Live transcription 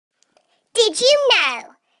Did you know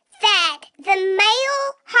that the male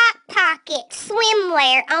Hot Pocket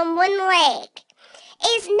swimwear on one leg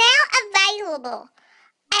is now available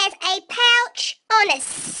as a pouch on a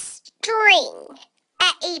string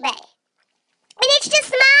at eBay? And it's just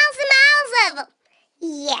miles and miles of them.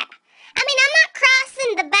 Yeah. I mean, I'm not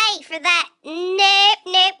crossing the bay for that.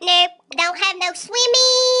 Nope. Don't have no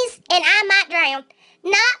swimmies, and I might drown.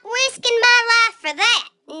 Not risking my life for that.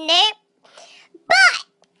 Nope. But,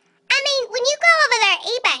 I mean, when you go over there at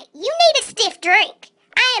eBay, you need a stiff drink.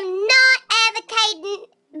 I am not advocating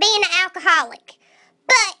being an alcoholic.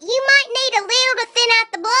 But you might need a little to thin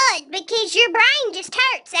out the blood because your brain just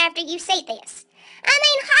hurts after you see this. I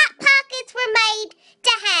mean, Hot Pockets were made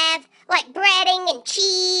to have, like, breading and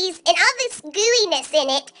cheese and all this gooiness in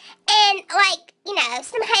it. And, like, you know,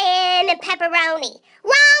 some ham and pepperoni.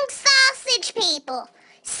 Wrong sausage, people.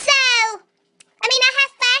 So, I mean, I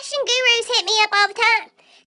have fashion gurus hit me up all the time.